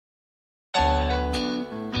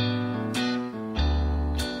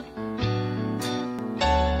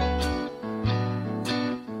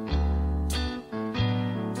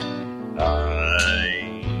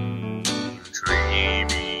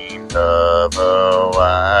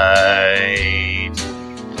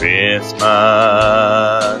Christmas,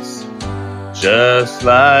 just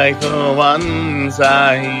like the ones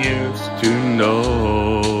I used to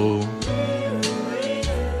know,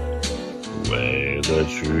 where the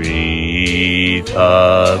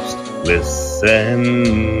treetops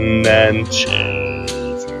listen and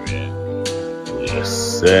children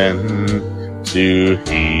listen to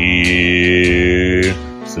hear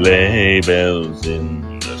sleigh bells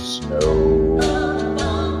in the snow.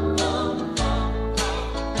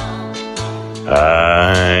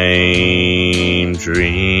 I'm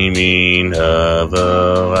dreaming of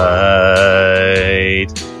a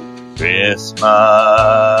white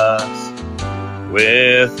Christmas,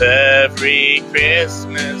 with every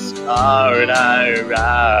Christmas card I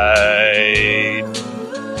write.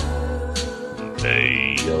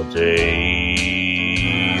 May your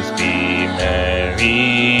days be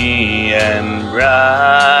merry and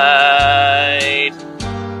bright.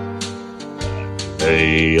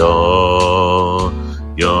 May all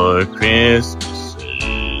your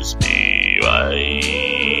Christmases be white.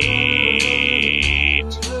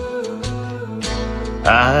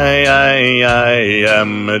 I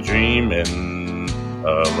am dreaming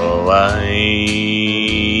of a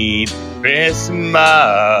white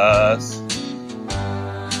Christmas,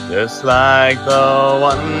 just like the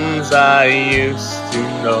ones I used to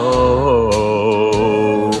know.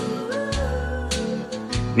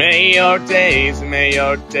 May your days be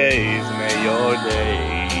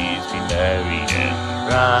merry and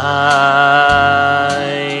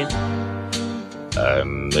bright,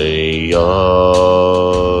 and may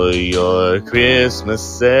all your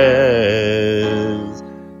Christmases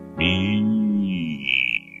be